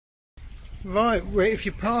Right, well, if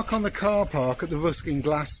you park on the car park at the Ruskin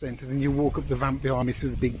Glass Centre, then you walk up the ramp behind me through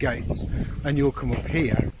the big gates, and you'll come up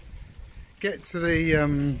here. Get to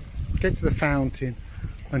the fountain,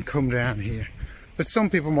 and come down here. But some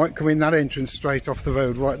people might come in that entrance straight off the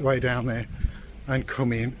road, right the way down there, and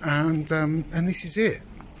come in. And this is it.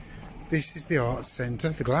 This is the Arts Centre,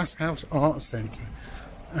 the Glass House Arts Centre,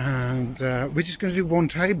 and we're just going to do one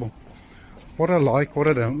table. What I like, what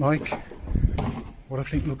I don't like, what I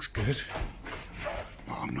think looks good,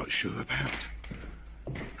 what I'm not sure about,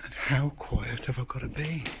 and how quiet have I got to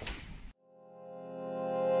be.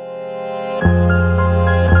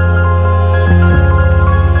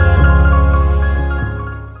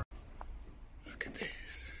 Look at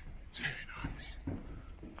this, it's very nice.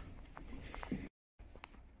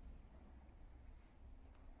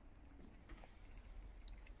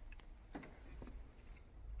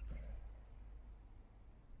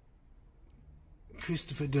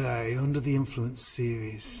 Christopher Day, Under the Influence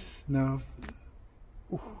series. Now,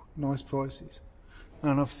 nice prices.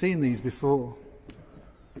 And I've seen these before.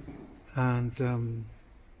 And they're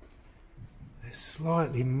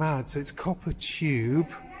slightly mad. So it's copper tube.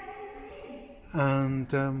 And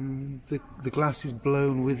the glass is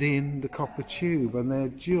blown within the copper tube. And they're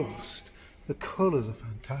just, the colours are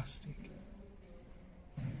fantastic.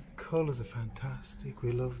 Colours are fantastic.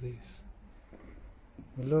 We love this.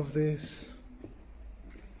 We love this.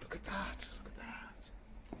 Look at that, look at that.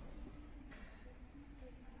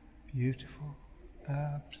 Beautiful,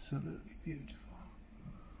 absolutely beautiful.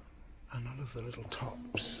 And I love the little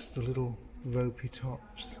tops, the little ropey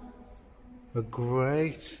tops. They're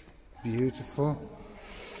great, beautiful.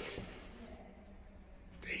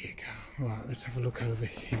 There you go. Right, let's have a look over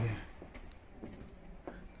here.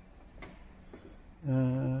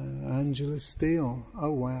 Angela Steele,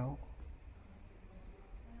 oh wow.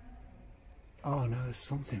 Oh no, there's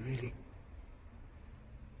something really...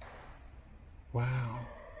 Wow.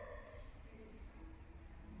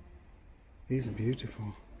 These are beautiful.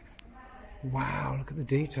 Wow, look at the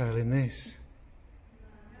detail in this.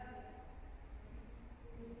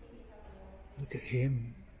 Look at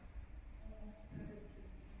him.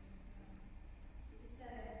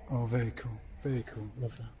 Oh, very cool, very cool,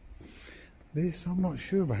 love that. This, I'm not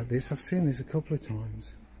sure about this, I've seen this a couple of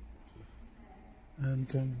times. And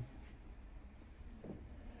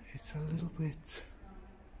it's a little bit...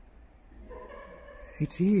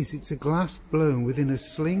 It is, it's a glass blown within a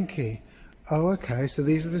slinky. Oh, okay, so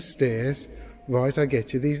these are the stairs. Right, I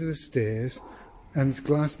get you, these are the stairs. And it's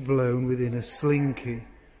glass blown within a slinky.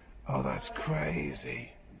 Oh, that's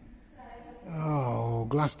crazy. Oh,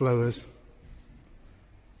 glass blowers.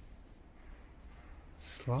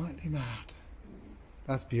 Slightly mad.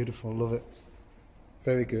 That's beautiful, love it.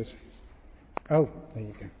 Very good. Oh, there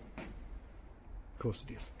you go. Of course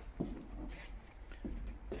it is.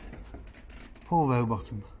 Poor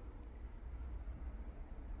Rowbottom.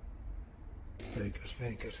 Very good,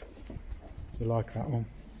 very good. You like that one?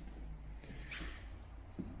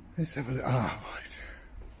 Let's have a look. Ah, right.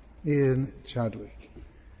 Ian Chadwick.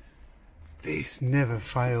 This never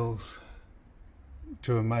fails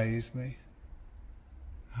to amaze me.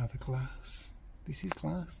 How the glass. This is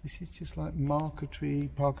glass. This is just like parquetry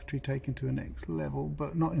taken to a next level,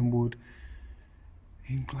 but not in wood.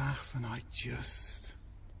 In glass, and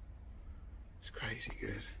it's crazy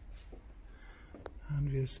good.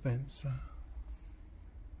 Andrea Spencer.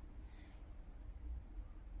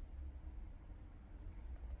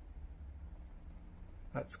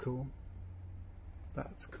 That's cool.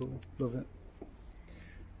 That's cool. Love it.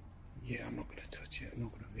 Yeah, I'm not going to touch it. I'm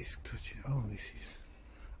not going to risk touching it. Oh, this is...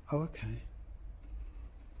 Oh, okay.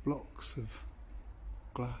 Blocks of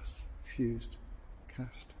glass fused,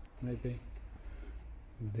 cast, maybe.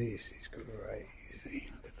 This is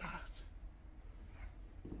crazy. Look at that.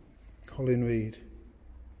 Colin Reid.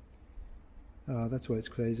 Ah, that's why it's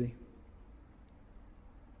crazy.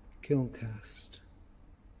 Kiln cast.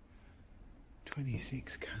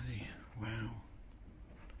 26k. Wow.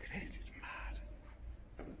 Look at it. It's mad.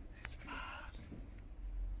 It's mad.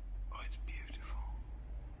 Oh, it's beautiful.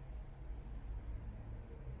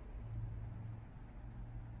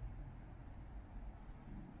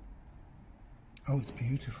 Oh, it's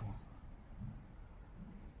beautiful.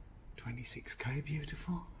 26k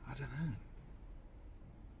beautiful? I don't know.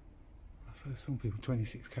 I suppose some people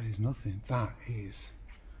 26k is nothing. That is...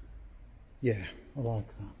 Yeah, I like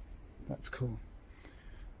that. That's cool.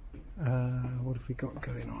 What have we got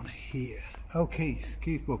going on here? Oh, Keith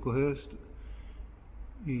Brocklehurst.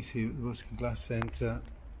 He's here at the Ruskin Glass Centre.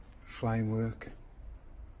 Flamework.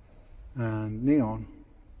 And neon.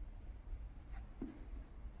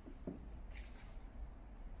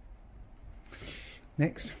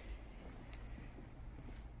 Next,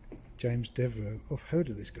 James Devereux. I've heard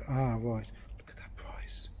of this guy. Ah, right. Look at that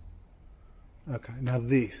price. Okay, now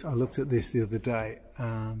this, I looked at this the other day,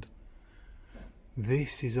 and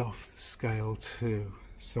this is off the scale too.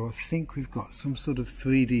 So I think we've got some sort of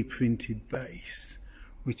 3D printed base,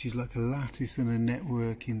 which is like a lattice and a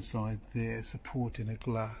network inside there supporting a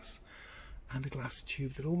glass, and a glass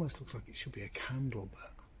tube that almost looks like it should be a candle,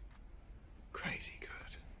 but crazy good.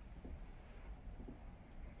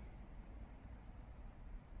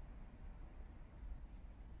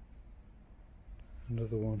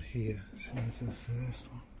 Another one here, similar to the first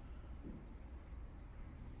one.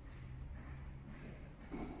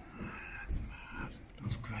 That's mad.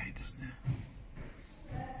 Looks great, doesn't it?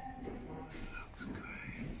 Looks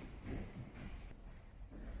great.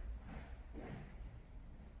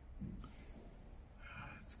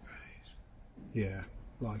 That's great. Yeah,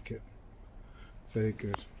 like it. Very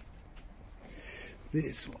good.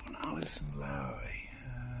 This one, Alison Lowry.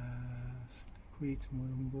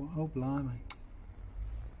 Oh, blimey.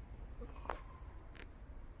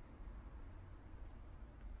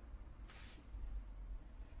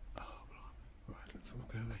 Let's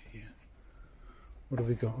look over here. What have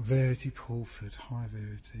we got? Verity Pulford, High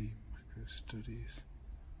Verity, Macro Studies.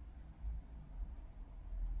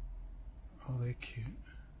 Oh, they're cute.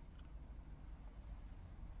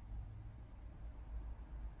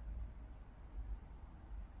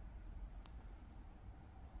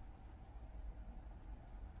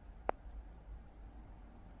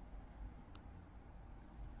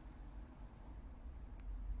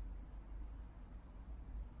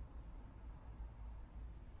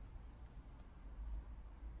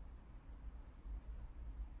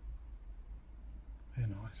 They're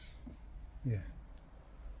nice. Yeah,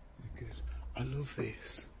 they're good. I love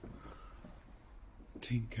this.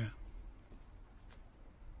 Tinker.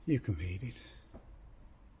 You can read it.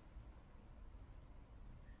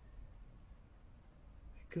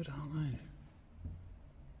 They're good, aren't they?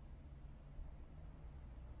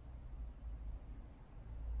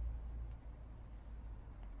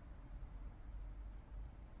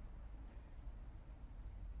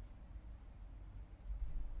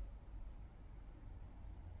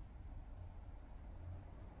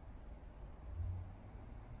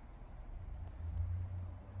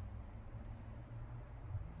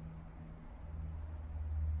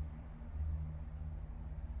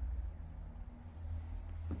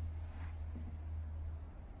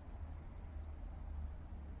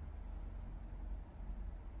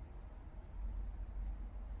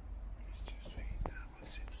 Let's just read that.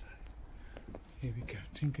 What's it say? Here we go.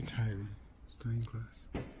 Tinker Tailor, stained glass.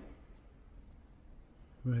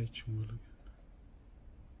 Rachel Mulligan.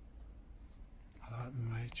 I like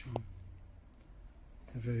them, Rachel.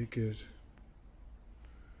 They're very good.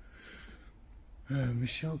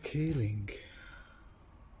 Michelle Keeling.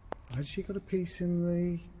 Had she got a piece in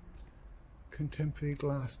the contemporary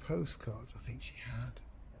glass postcards? I think she had.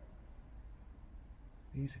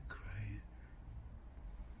 These are great.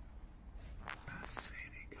 That's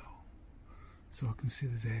really cool. So I can see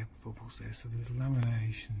there's air bubbles there, so there's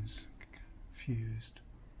laminations fused.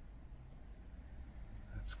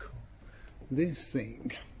 That's cool. This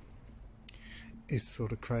thing is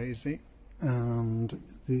sort of crazy, and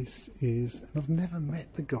this is, and I've never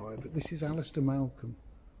met the guy, but this is Allister Malcolm.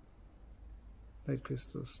 Lead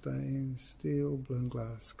crystal stain, steel, blown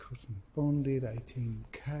glass, cut and bonded,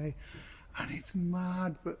 18K, and it's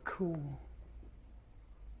mad but cool.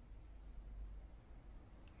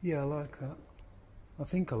 Yeah, I like that. I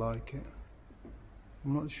think I like it.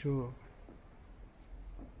 I'm not sure.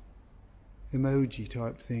 Emoji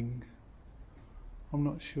type thing. I'm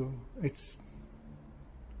not sure. It's,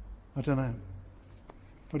 I don't know.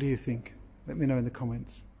 What do you think? Let me know in the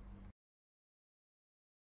comments.